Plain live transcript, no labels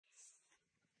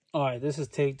All right, this is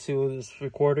take 2 of this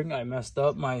recording. I messed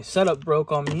up. My setup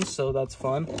broke on me, so that's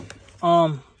fun.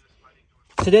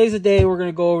 Today's the day we're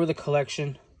gonna go over the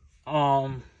collection.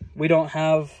 We don't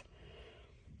have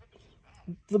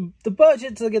the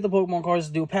budget to get the Pokemon cards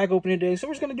to do a pack opening today, so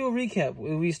we're just gonna do a recap.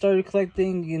 We started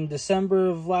collecting in December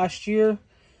of last year,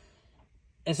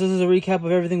 and so this is a recap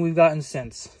of everything we've gotten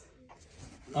since.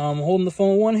 I'm holding the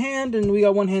phone with one hand, and we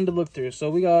got one hand to look through. So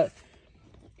we're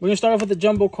gonna start off with the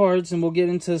jumbo cards, and we'll get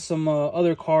into some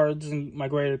other cards and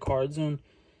migrated cards, and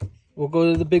we'll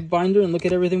go to the big binder and look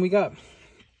at everything we got.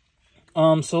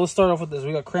 So let's start off with this.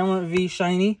 We got Cramorant V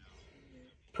Shiny,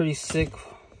 pretty sick.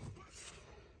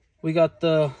 We got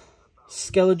the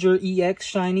Skeletor EX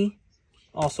Shiny,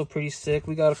 also pretty sick.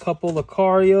 We got a couple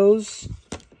Lucarios.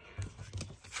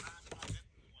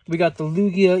 We got the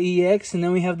Lugia EX, and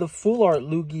then we have the Full Art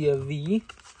Lugia V.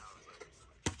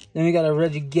 Then we got a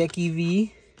Regigeki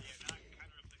V,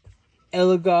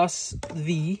 Elagos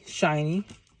V Shiny,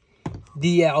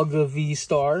 Dialga V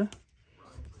Star,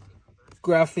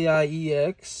 Grafaiai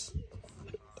EX,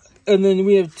 and then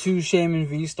we have 2 Shaman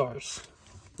V Stars.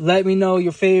 Let me know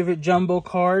your favorite jumbo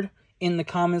card in the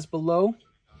comments below.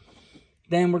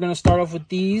 Then we're going to start off with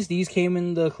these. These came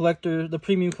in the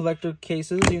premium collector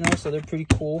cases, you know, so they're pretty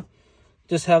cool.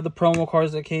 Just have the promo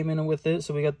cards that came in with it.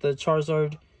 So we got the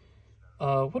Charizard,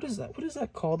 what is that? What is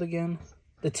that called again?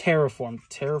 The Terraform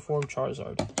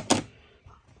Charizard.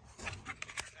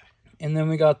 And then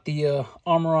we got the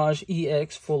Armorage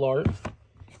EX Full Art.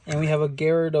 And we have a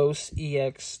Gyarados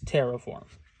EX Terraform.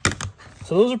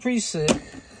 So those are pretty sick.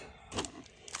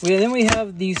 Then we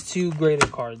have these 2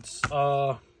 graded cards.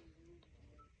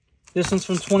 This one's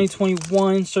from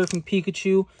 2021, Surfing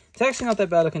Pikachu. It's actually not that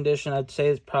bad a condition. I'd say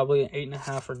it's probably an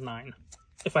 8.5 or 9,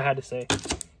 if I had to say.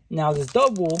 Now this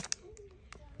double,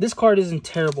 this card is in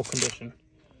terrible condition.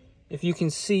 If you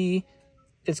can see,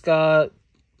 it's got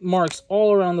marks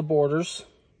all around the borders.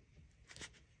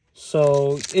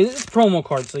 So it's a promo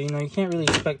card, so you know you can't really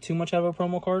expect too much out of a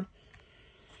promo card.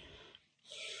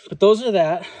 But those are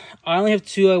that. I only have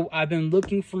 2. I've been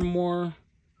looking for more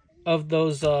of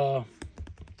those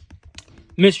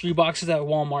mystery boxes at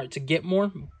Walmart to get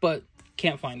more, but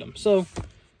can't find them. So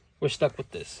we're stuck with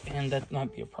this, and that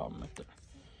might be a problem right there.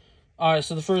 All right,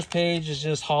 so the first page is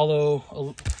just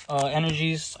hollow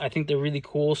energies. I think they're really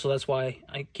cool, so that's why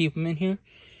I keep them in here.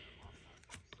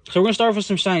 So we're going to start with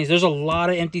some shinies. There's a lot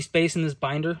of empty space in this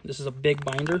binder. This is a big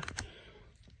binder.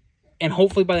 And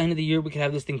hopefully by the end of the year, we can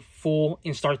have this thing full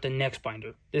and start the next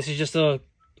binder. This is just a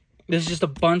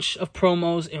bunch of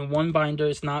promos in one binder.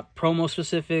 It's not promo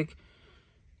specific,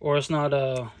 or it's not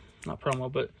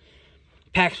promo, but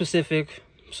pack specific.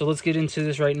 So let's get into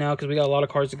this right now because we got a lot of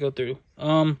cards to go through.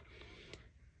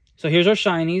 So here's our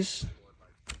shinies.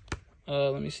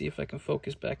 Let me see if I can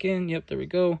focus back in. Yep, there we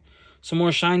go. Some more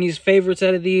shinies. Favorites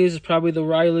out of these is probably the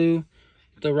Railu,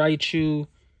 the Raichu,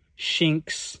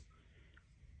 Shinx.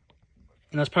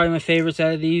 And that's probably my favorites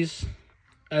out of these,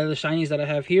 out of the shinies that I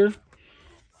have here.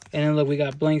 And then look, we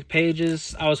got blank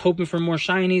pages. I was hoping for more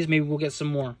shinies. Maybe we'll get some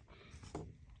more.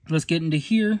 Let's get into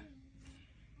here.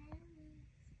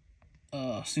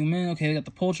 Zoom in. Okay, we got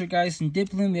the Poltergeist and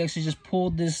Dipplin. We actually just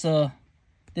pulled this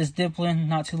Dipplin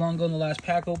not too long ago in the last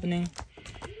pack opening.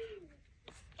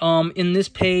 In this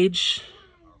page,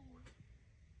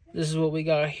 this is what we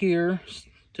got here.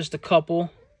 Just a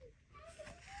couple.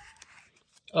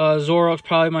 Zoroark's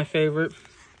probably my favorite.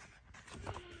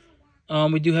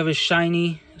 We do have a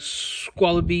shiny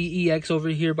Squallabee EX over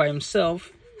here by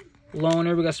himself.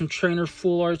 Loner, we got some trainer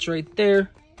full arts right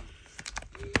there.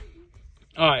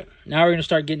 Alright, now we're going to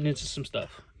start getting into some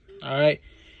stuff. Alright.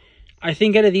 I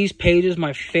think out of these pages,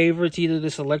 my favorite's either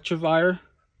this Electivire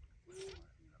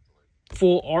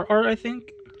Full Art, I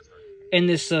think, and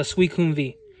this Suicune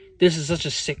V. This is such a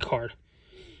sick card.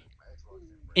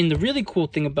 And the really cool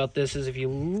thing about this is if you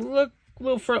look a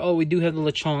little further... Oh, we do have the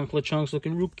Lechonk. Lechonk's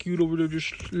looking real cute over there,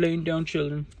 just laying down,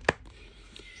 chilling.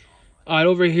 Alright,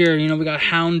 over here, you know, we got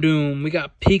Houndoom. We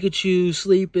got Pikachu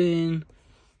sleeping.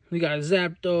 We got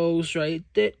Zapdos right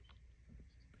there.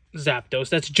 Zapdos,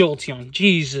 that's Jolteon.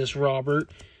 Jesus, Robert.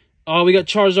 Oh, we got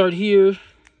Charizard here.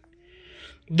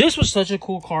 This was such a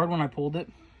cool card when I pulled it.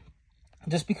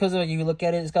 Just because you look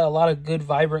at it, it's got a lot of good,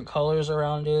 vibrant colors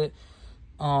around it.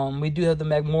 We do have the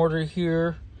Magmortar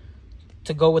here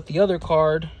to go with the other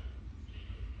card.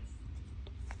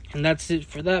 And that's it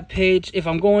for that page. If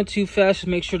I'm going too fast, just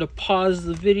make sure to pause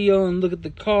the video and look at the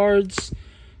cards.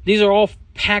 These are all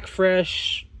pack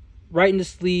fresh, right in the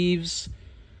sleeves.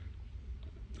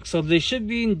 So they should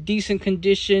be in decent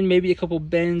condition. Maybe a couple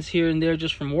bends here and there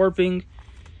just from warping.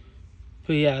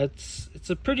 But yeah, it's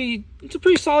a pretty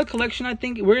solid collection. I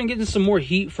think we're gonna get into some more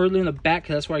heat further in the back,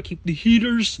 'cause that's where I keep the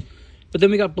heaters. But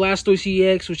then we got Blastoise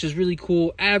EX, which is really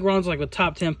cool. Aggron's like a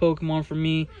top 10 Pokemon for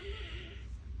me.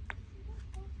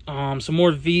 Some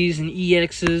more V's and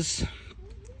EXs.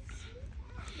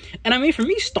 And I mean, for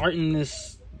me, starting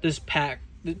this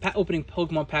opening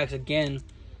Pokemon packs again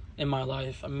in my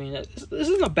life, I mean, this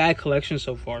isn't a bad collection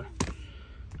so far.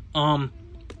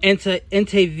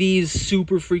 Entei V is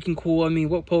super freaking cool. I mean,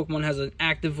 what Pokemon has an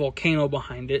active volcano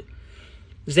behind it?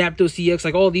 Zapdos EX,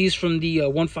 like all these from the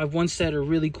 151 set are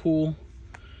really cool.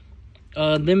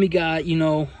 Then we got, you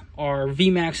know, our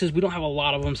VMAXs. We don't have a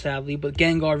lot of them, sadly, but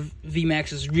Gengar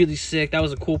VMAX is really sick. That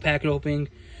was a cool packet opening.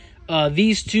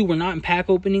 These two were not in pack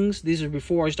openings. These are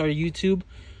before I started YouTube.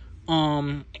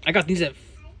 I got these at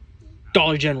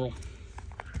Dollar General.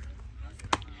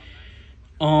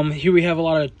 Here we have a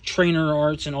lot of trainer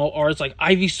arts and all arts. Like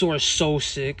Ivysaur is so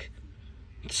sick.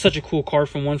 It's such a cool card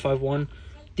from 151.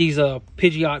 These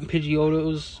Pidgeot and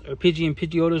Pidgeotos, or Pidgey and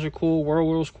Pidgeotos are cool.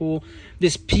 Whirlwhirl's cool.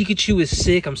 This Pikachu is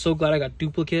sick. I'm so glad I got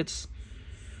duplicates.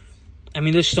 I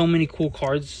mean, there's so many cool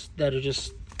cards that are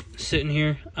just sitting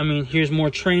here. I mean, here's more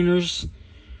trainers.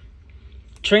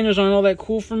 Trainers aren't all that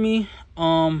cool for me.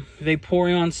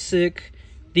 Vaporeon's sick.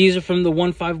 These are from the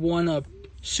 151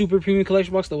 Super Premium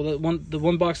Collection box. The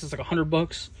one box is like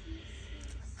 $100.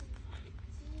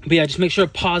 But yeah, just make sure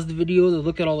to pause the video to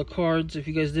look at all the cards if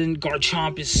you guys didn't.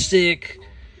 Garchomp is sick.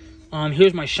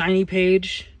 Here's my shiny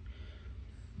page.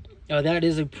 That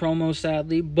is a promo,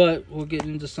 sadly, but we'll get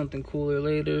into something cooler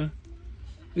later.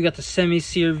 We got the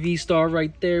Semi-Seer V-Star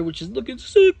right there, which is looking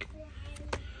sick.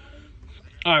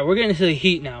 Alright, we're getting into the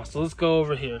heat now, so let's go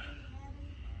over here.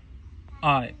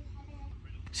 Alright.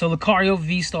 So Lucario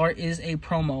V-Star is a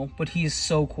promo, but he is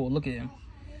so cool. Look at him.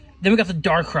 Then we got the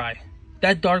Darkrai.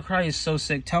 That Darkrai is so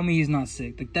sick. Tell me he's not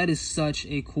sick. Like, that is such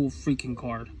a cool freaking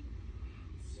card.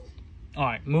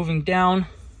 Alright, moving down.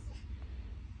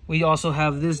 We also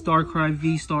have this Darkrai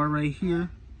V-Star right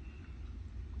here.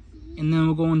 And then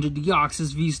we'll go into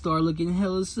Deoxys V-Star looking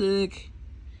hella sick.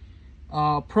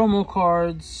 Promo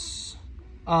cards.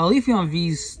 Leafeon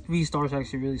V-Star is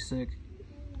actually really sick.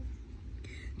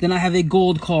 Then I have a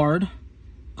gold card.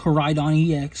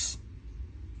 Koraidon EX.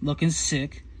 Looking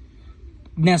sick.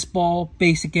 Nest Ball,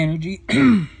 Basic Energy.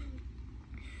 The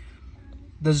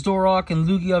Zoroark and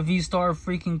Lugia V-Star are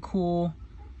freaking cool.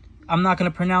 I'm not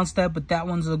going to pronounce that, but that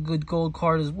one's a good gold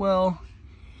card as well.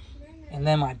 And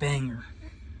then my banger.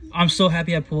 I'm so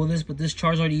happy I pulled this, but this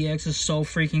Charizard EX is so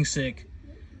freaking sick.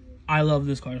 I love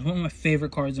this card. It's one of my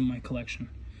favorite cards in my collection.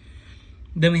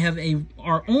 Then we have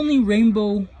our only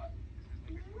Rainbow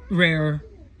Rare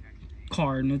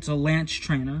card, and it's a Lance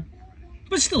Trainer,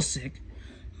 but still sick.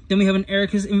 Then we have an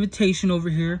Erica's Invitation over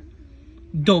here.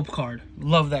 Dope card.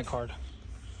 Love that card.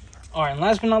 Alright, and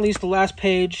last but not least, the last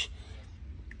page.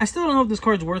 I still don't know if this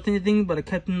card's worth anything, but I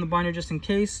kept it in the binder just in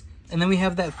case. And then we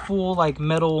have that full, like,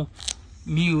 metal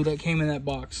Mew that came in that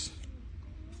box.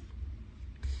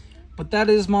 But that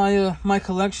is my my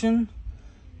collection.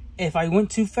 If I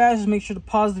went too fast, just make sure to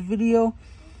pause the video.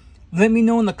 Let me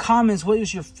know in the comments what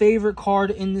is your favorite card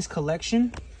in this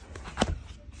collection.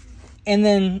 And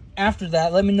then after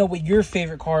that, let me know what your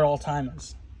favorite card all time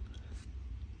is.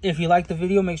 If you like the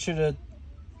video, make sure to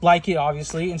like it,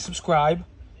 obviously, and subscribe.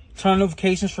 Turn on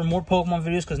notifications for more Pokemon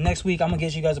videos, because next week I'm going to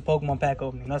get you guys a Pokemon pack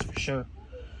opening. That's for sure.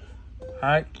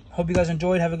 Alright, hope you guys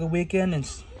enjoyed. Have a good weekend, and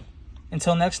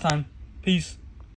until next time, peace.